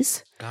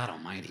skis, God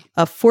almighty.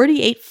 a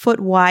 48-foot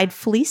wide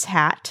fleece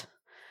hat,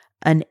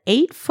 an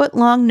 8-foot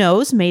long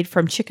nose made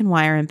from chicken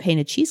wire and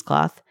painted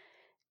cheesecloth,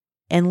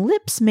 and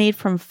lips made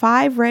from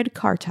 5 red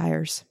car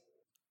tires.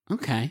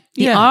 Okay.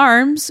 The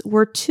arms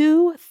were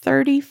 2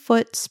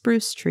 30-foot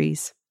spruce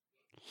trees.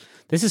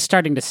 This is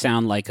starting to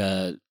sound like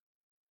a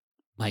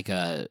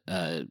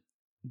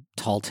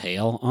tall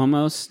tale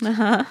almost.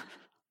 Uh-huh.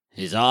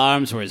 His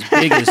arms were as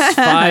big as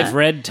 5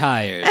 red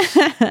tires.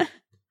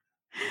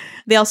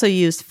 They also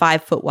used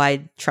 5-foot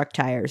wide truck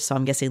tires. So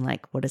I'm guessing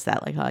what is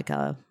that? Like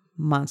a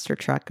monster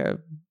truck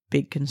or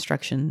big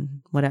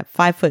construction, whatever.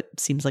 5 foot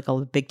seems like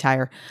a big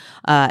tire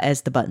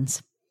as the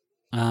buttons.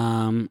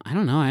 I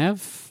don't know. I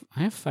have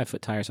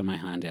 5-foot tires on my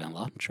Hyundai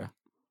Elantra.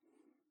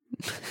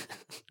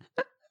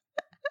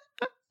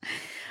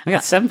 I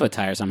got 7-foot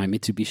tires on my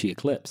Mitsubishi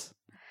Eclipse.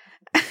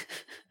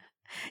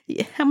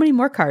 Yeah, how many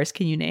more cars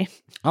can you name?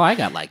 Oh, I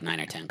got like 9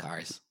 or 10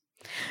 cars.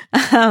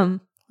 Let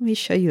me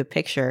show you a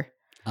picture.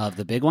 Of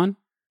the big one?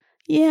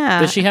 Yeah.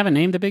 Does she have a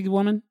name, the big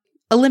woman?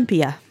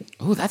 Olympia.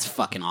 Oh, that's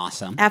fucking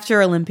awesome.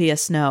 After Olympia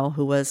Snow,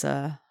 who was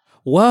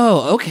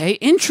Whoa, okay,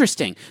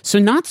 interesting. So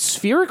not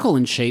spherical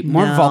in shape,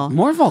 more No.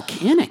 more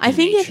volcanic. I in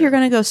think if nature. you're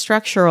going to go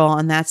structural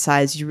on that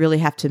size, you really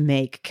have to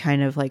make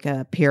kind of like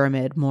a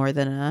pyramid more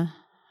than a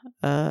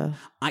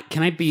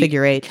Can I be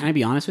figure eight. Can I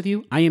be honest with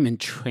you? I am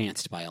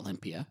entranced by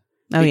Olympia.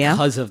 Oh, yeah?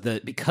 Because of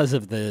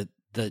the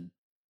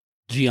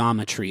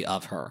geometry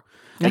of her.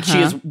 Like she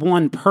Uh-huh. has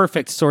one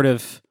perfect sort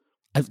of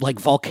like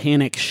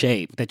volcanic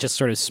shape that just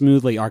sort of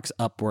smoothly arcs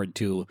upward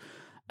to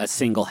a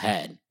single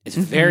head. It's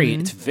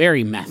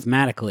very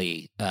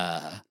mathematically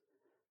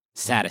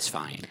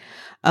satisfying.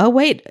 Oh,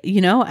 wait.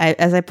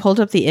 As I pulled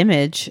up the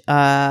image,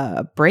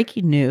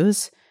 breaking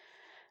news,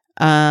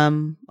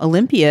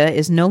 Olympia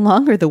is no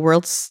longer the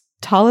world's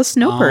tallest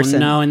snow person.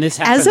 No, and this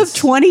happens As of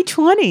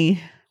 2020.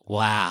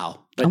 Wow.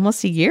 But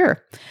Almost a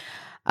year.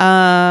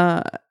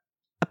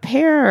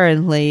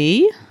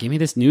 Apparently, give me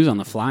this news on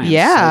the fly. I'm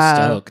Yeah.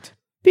 so stoked.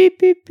 beep,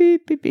 beep,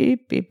 beep, beep,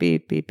 beep, beep,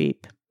 beep, beep,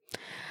 beep.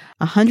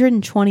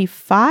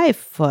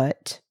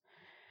 125-foot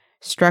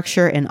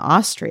structure in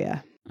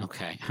Austria.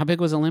 Okay. How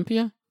big was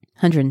Olympia?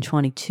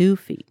 122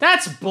 feet.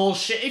 That's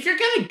bullshit. If you're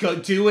going to go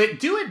do it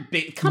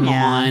big. Come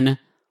Yeah. on.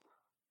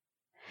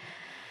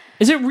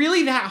 Is it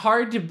really that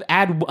hard to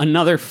add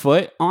another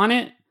foot on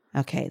it?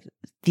 Okay.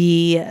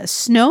 The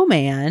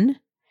snowman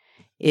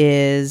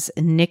is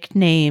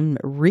nicknamed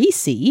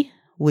Reese,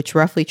 which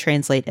roughly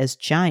translate as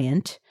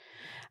giant.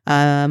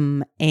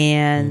 And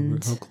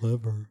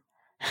clever.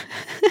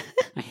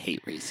 I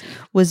hate racing.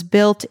 was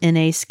built in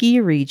a ski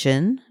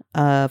region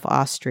of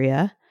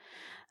Austria.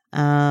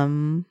 I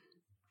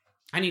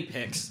need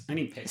pics.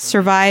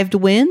 Survived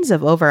winds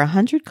of over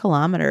 100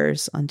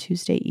 kilometers on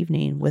Tuesday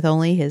evening with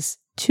only his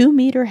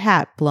 2-meter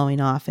hat blowing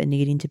off and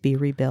needing to be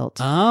rebuilt.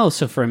 Oh,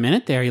 so for a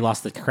minute there, he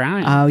lost the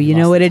crown. Oh, He you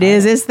lost know what the it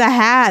is? title. It's the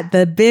hat,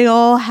 the big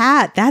old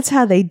hat. That's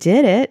how they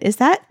did it. Is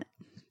that?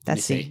 me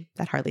see.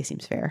 That hardly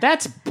seems fair.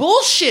 That's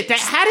bullshit. That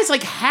hat is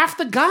like half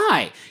the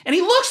guy. And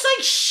he looks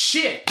like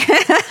shit. He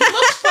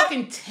looks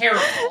fucking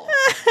terrible.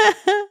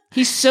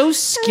 He's so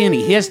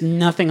skinny. He has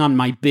nothing on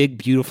my big,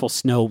 beautiful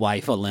snow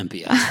wife,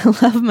 Olympia. I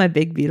love my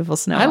big, beautiful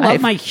snow. I love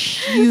wife. my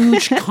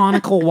huge,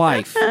 conical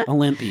wife,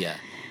 Olympia.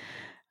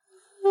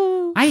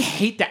 I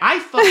hate that. I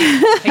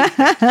fucking hate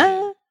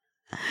that.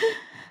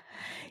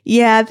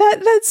 Yeah,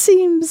 that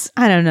seems,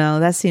 I don't know,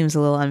 that seems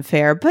a little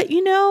unfair. But,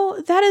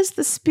 that is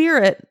the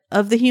spirit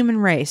of the human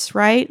race,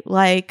 right?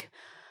 Like,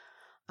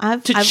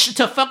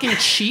 To fucking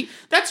cheat?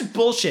 That's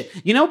bullshit.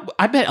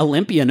 I bet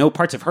Olympia, no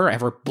parts of her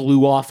ever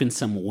blew off in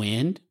some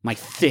wind. My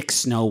thick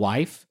snow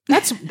wife.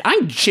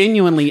 I'm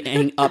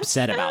genuinely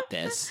upset about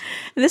this.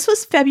 This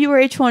was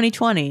February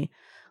 2020.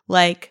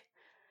 Like,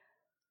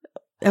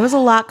 there was a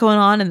lot going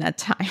on in that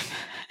time.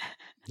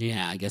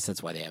 Yeah, I guess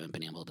that's why they haven't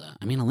been able to.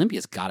 I mean,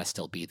 Olympia's got to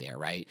still be there,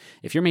 right?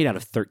 If you're made out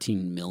of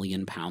 13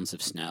 million pounds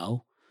of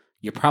snow,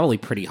 you're probably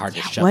pretty hard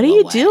to shovel What do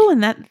you away. do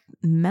when that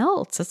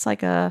melts? It's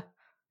like a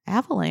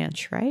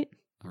avalanche, right?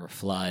 Or a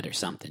flood or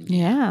something.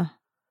 Yeah.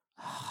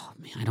 Oh,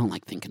 man, I don't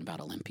like thinking about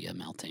Olympia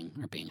melting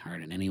or being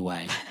hurt in any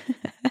way.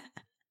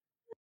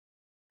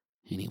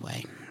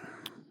 Anyway,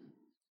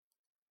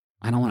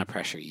 I don't want to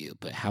pressure you,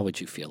 but how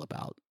would you feel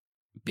about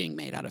being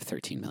made out of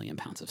 13 million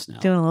pounds of snow?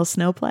 Doing a little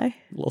snow play.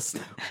 A little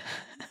snow.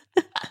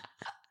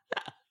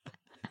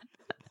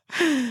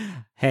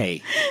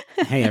 Hey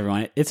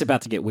everyone, it's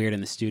about to get weird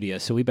in the studio,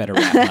 so we better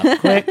wrap up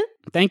quick.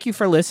 Thank you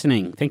for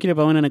listening. Thank you to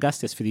Bowen and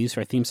Augustus for the use of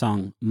our theme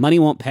song, Money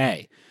Won't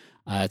Pay.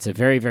 It's a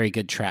very, very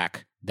good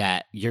track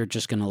that you're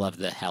just going to love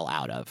the hell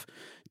out of.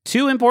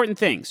 2 important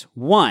things.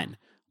 1,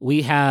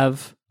 we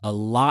have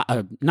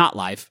a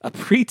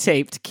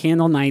pre-taped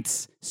Candle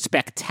Nights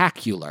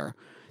Spectacular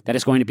that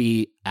is going to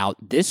be out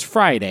this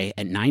Friday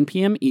at 9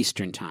 p.m.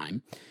 Eastern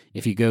Time.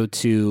 If you go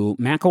to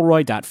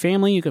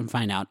McElroy.family, you can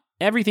find out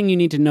everything you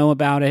need to know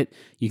about it.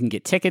 You can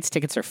get tickets.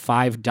 Tickets are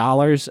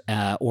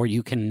 $5, or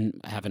you can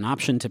have an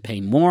option to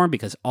pay more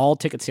because all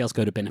ticket sales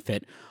go to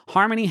benefit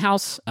Harmony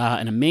House,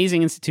 an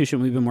amazing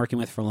institution we've been working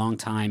with for a long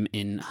time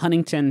in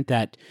Huntington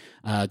that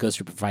goes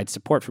to provide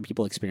support for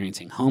people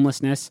experiencing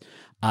homelessness.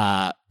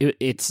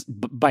 It's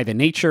by the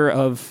nature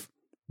of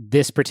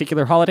this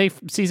particular holiday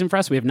season for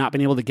us, we have not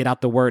been able to get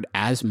out the word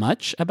as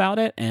much about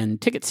it,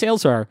 and ticket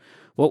sales are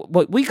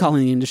what we call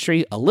in the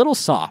industry a little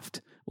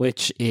soft,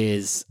 which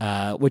is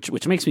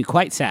which makes me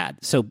quite sad.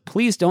 So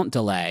please don't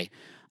delay.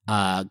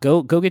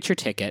 Go get your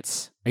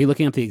tickets. Are you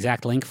looking up the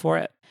exact link for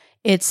it?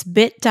 It's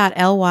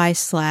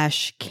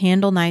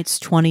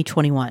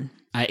bit.ly/candlenights2021.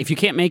 If you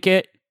can't make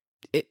it,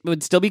 it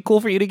would still be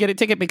cool for you to get a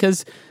ticket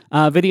because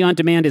video on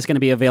demand is going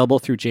to be available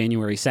through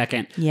January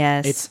 2nd.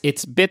 Yes.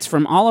 It's bits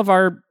from all of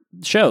our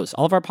shows,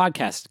 all of our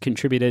podcast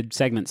contributed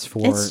segments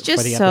for it's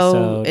just the so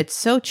episode. It's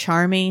so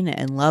charming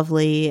and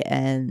lovely,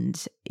 and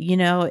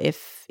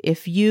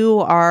if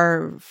you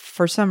are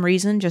for some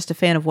reason just a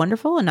fan of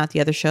Wonderful and not the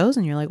other shows,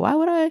 and you're like, why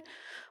would I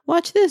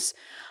watch this?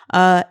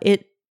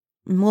 It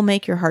will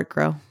make your heart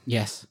grow.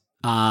 Yes.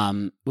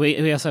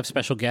 We also have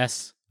special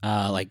guests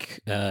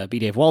like B.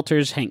 Dave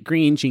Walters, Hank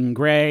Green, Jean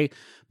Grey,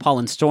 Paul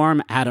and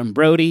Storm, Adam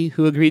Brody,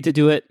 who agreed to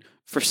do it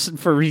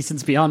for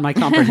reasons beyond my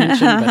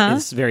comprehension, but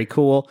it's very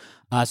cool.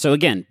 So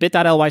again,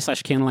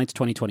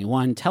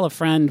 bit.ly/candlelights2021. Tell a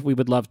friend. We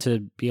would love to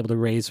be able to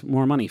raise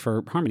more money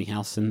for Harmony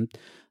House, and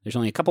there's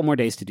only a couple more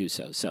days to do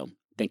so. So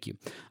thank you.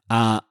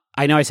 I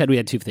know I said we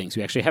had 2 things.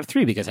 We actually have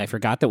 3 because I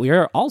forgot that we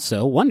are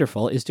also,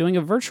 Wonderful is doing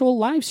a virtual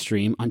live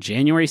stream on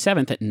January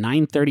 7th at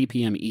 9:30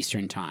 p.m.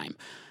 Eastern Time.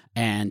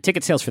 And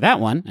ticket sales for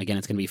that one, again,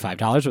 it's going to be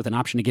 $5 with an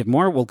option to give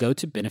more, will go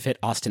to benefit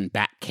Austin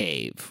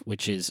Batcave,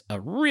 which is a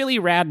really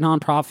rad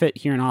nonprofit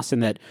here in Austin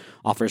that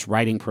offers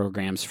writing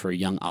programs for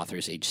young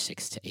authors aged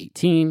 6 to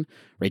 18.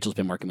 Rachel's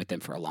been working with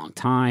them for a long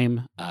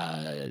time.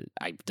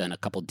 I've done a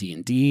couple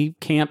D&D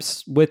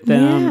camps with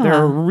them. Yeah.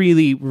 They're a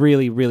really,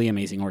 really, really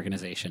amazing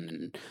organization,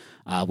 and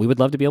we would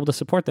love to be able to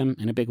support them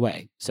in a big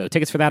way. So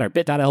tickets for that are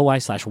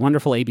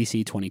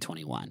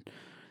bit.ly/wonderfulabc2021.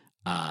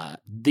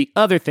 The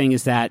other thing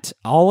is that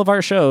all of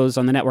our shows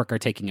on the network are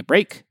taking a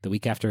break the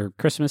week after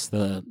Christmas,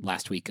 the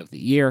last week of the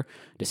year,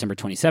 December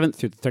 27th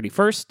through the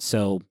 31st.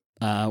 So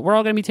we're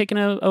all going to be taking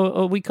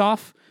a week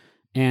off,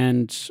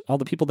 and all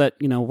the people that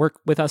work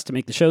with us to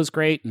make the shows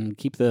great and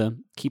keep the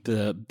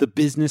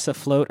business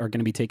afloat are going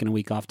to be taking a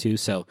week off too.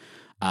 So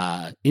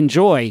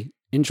enjoy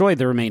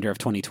the remainder of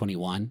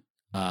 2021.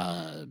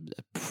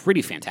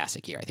 Pretty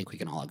fantastic year, I think we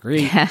can all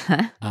agree.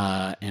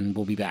 And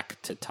we'll be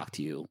back to talk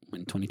to you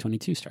when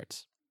 2022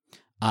 starts.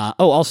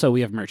 Also,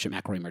 we have merch at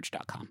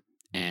McElroymerch.com,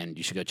 and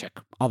you should go check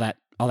all that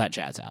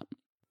jazz out.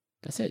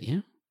 That's it,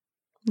 yeah?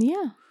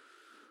 Yeah.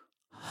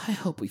 I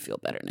hope we feel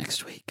better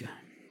next week.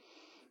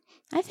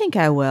 I think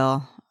I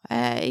will.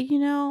 I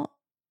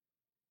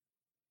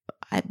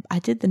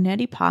did the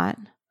neti pot.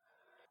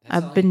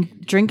 I've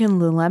been drinking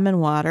the lemon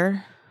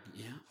water.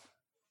 Yeah.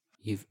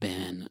 You've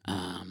been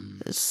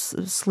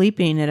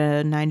sleeping at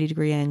a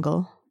 90-degree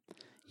angle.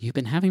 You've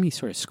been having me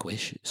sort of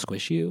squish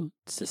you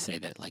to say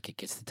that it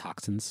gets the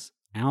toxins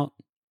out,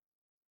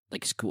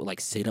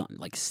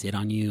 sit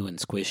on you and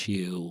squish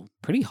you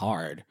pretty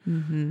hard.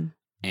 Mm-hmm.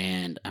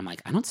 And I'm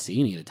like, I don't see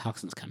any of the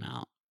toxins come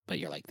out, but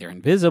you're like, they're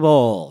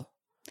invisible.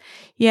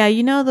 Yeah,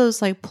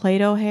 those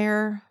Play-Doh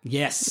hair.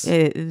 Yes,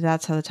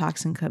 that's how the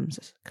toxin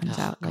comes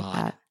out like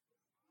that.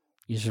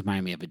 You just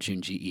remind me of a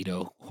Junji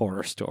Ito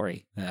horror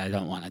story that I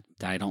don't want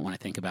to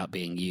think about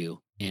being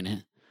you in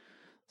it.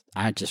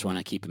 I just want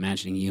to keep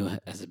imagining you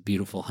as a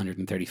beautiful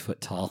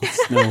 130-foot tall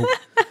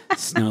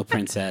snow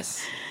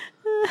princess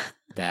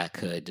that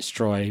could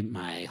destroy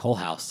my whole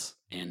house.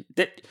 And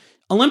that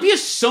Olympia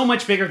is so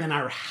much bigger than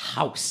our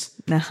house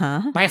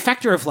by a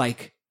factor of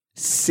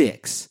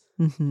 6.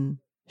 Mm-hmm.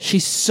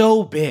 She's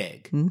so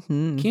big.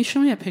 Mm-hmm. Can you show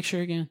me a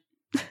picture again?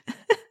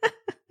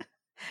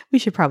 We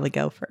should probably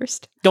go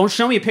first. Don't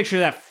show me a picture of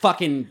that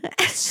fucking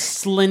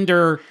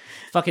slender,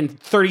 fucking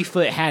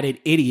 30-foot hatted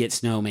idiot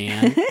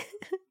snowman.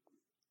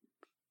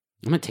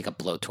 I'm going to take a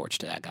blowtorch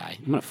to that guy.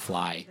 I'm going to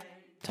fly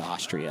to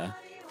Austria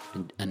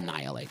and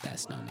annihilate that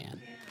snowman.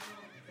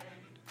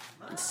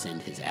 And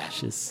send his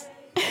ashes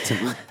to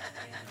me.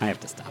 I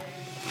have to stop.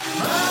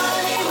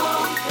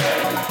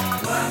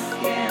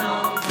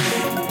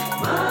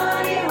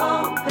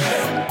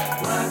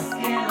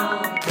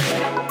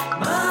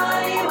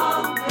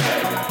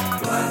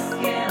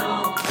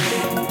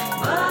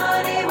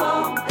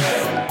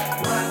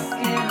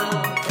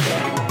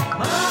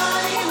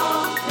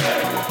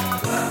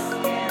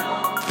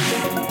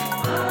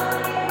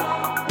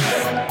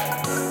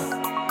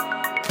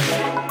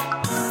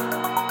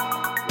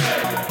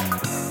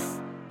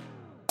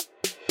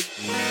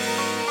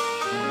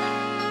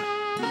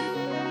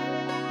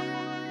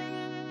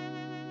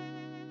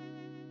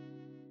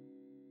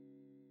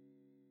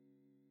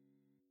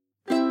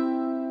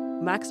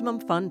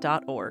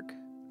 MaximumFun.org.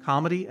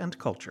 Comedy and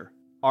culture.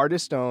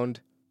 Artist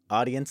owned.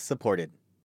 Audience supported.